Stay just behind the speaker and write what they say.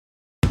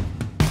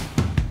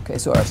Okay,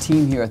 so our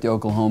team here at the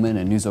Oklahoman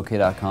and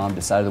newsok.com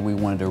decided that we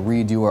wanted to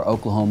redo our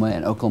Oklahoma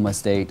and Oklahoma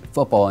State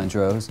football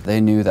intros. They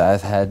knew that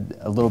I've had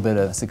a little bit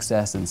of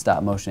success in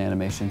stop motion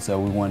animation, so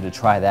we wanted to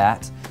try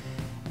that.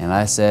 And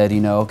I said,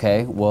 you know,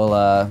 okay,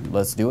 well,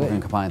 let's do it. We're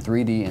going to combine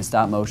 3D and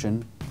stop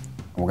motion,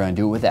 and we're going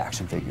to do it with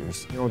action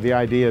figures. You know, the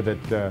idea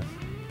that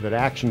that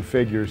action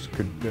figures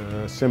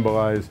could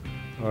symbolize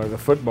the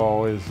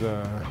football is,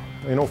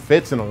 you know,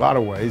 fits in a lot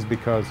of ways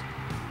because,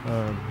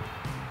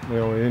 you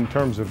know, in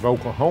terms of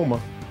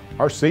Oklahoma,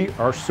 our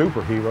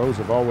superheroes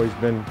have always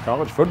been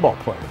college football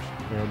players,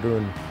 you know,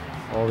 doing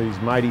all these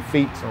mighty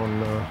feats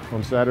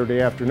on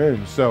Saturday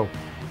afternoons. So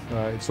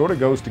it sort of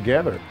goes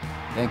together.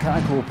 And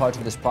kind of cool part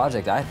of this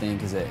project, I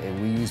think, is that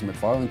we use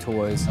McFarlane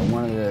toys.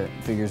 One of the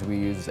figures we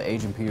use is the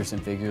Adrian Peterson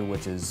figure,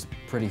 which is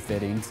pretty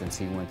fitting since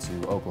he went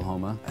to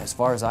Oklahoma. As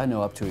far as I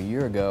know, up to a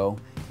year ago,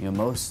 you know,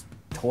 most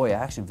toy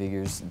action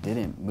figures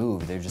didn't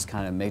move. They just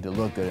kind of made it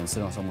look good and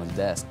sit on someone's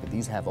desk. But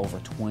these have over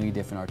 20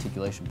 different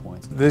articulation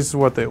points. This is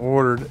what they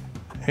ordered,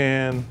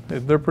 and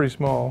they're pretty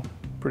small,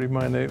 pretty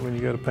minute when you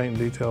go to painting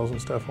details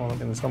and stuff on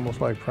them. And it's almost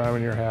like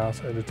priming your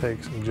house. I had to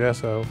take some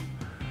gesso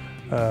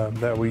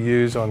that we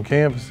use on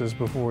canvases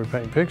before we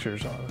paint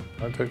pictures on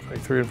it. I took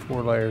like 3 or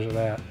 4 layers of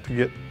that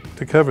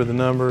to cover the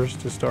numbers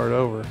to start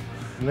over,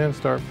 and then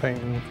start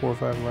painting 4 or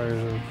 5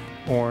 layers of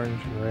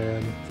orange and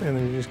red, and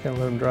then you just kind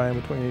of let them dry in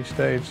between each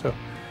stage. So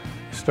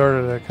I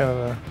started a kind of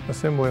a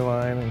assembly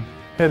line and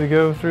had to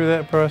go through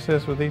that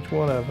process with each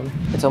one of them.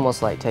 It's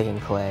almost like taking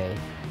clay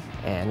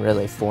and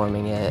really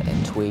forming it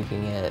and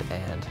tweaking it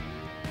and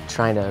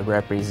trying to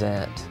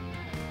represent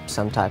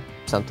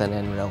something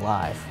in real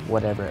life,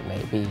 whatever it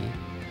may be.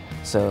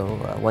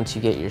 So once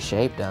you get your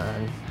shape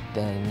done,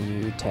 then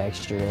you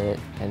texture it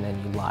and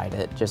then you light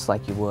it just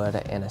like you would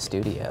in a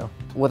studio.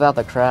 Without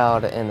the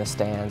crowd in the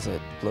stands, it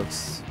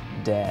looks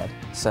dead.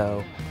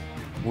 So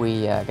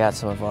we got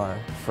some of our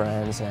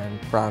friends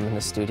and brought them in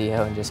the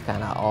studio and just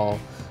kind of all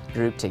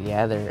grouped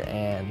together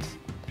and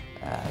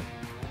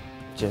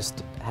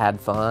just had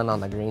fun on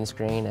the green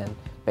screen. And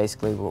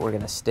basically what we're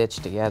going to stitch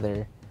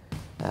together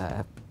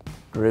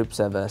groups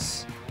of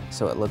us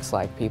so it looks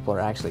like people are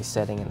actually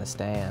sitting in the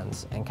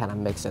stands, and kind of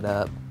mix it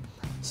up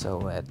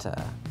so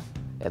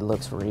it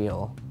looks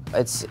real.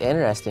 It's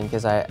interesting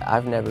because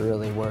I've never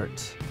really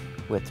worked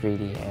with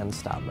 3D and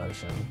stop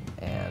motion,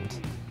 and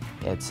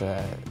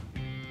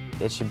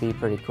it should be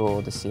pretty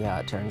cool to see how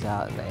it turns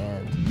out in the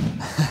end.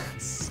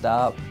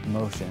 Stop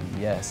motion,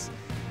 yes.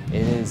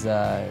 It is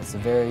it's a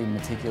very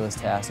meticulous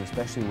task,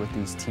 especially with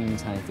these teeny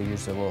tiny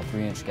figures, so little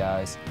 3-inch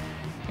guys.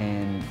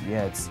 And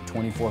yeah, it's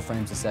 24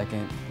 frames a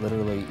second,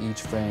 literally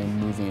each frame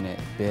moving it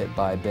bit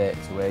by bit.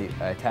 So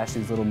I attach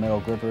these little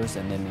metal grippers,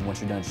 and then once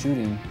you're done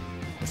shooting,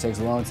 which takes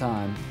a long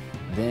time,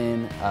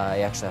 then I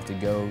actually have to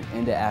go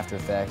into After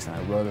Effects and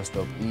I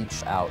rotoscope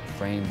each out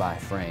frame by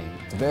frame.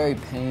 It's a very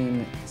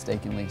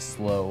painstakingly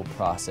slow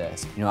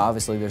process. You know,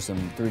 obviously there's some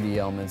 3D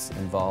elements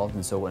involved,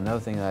 and so another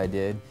thing that I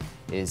did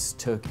is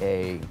took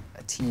a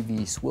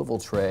TV swivel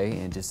tray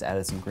and just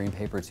added some green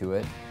paper to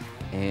it,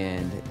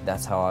 and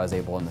that's how I was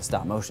able on the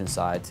stop motion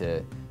side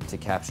to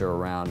capture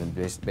around and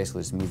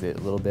basically just move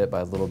it little bit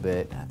by little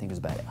bit. I think it was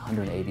about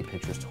 180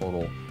 pictures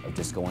total of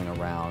just going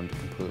around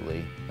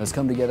completely. It's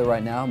come together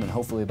right now, and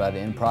hopefully by the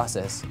end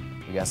process,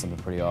 we got something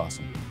pretty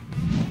awesome.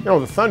 You know,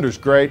 the Thunder's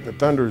great. The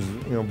Thunder's,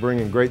 you know,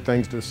 bringing great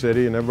things to the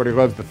city, and everybody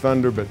loves the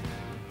Thunder, but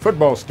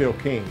football's still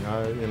king.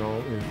 You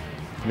know,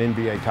 if an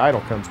NBA title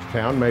comes to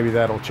town, maybe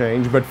that'll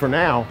change, but for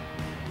now,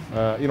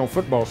 you know,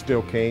 football's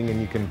still king, and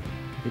you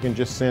can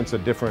just sense a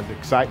different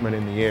excitement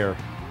in the air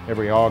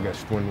every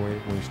August when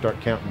we start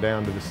counting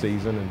down to the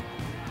season, and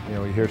you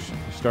know, you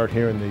start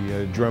hearing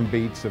the drum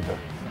beats of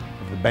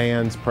the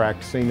bands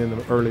practicing in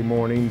the early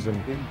mornings,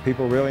 and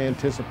people really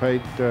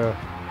anticipate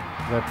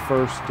that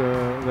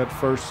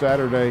first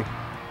Saturday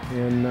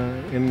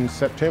in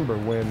September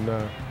when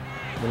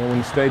you know, when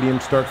the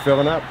stadiums start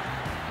filling up.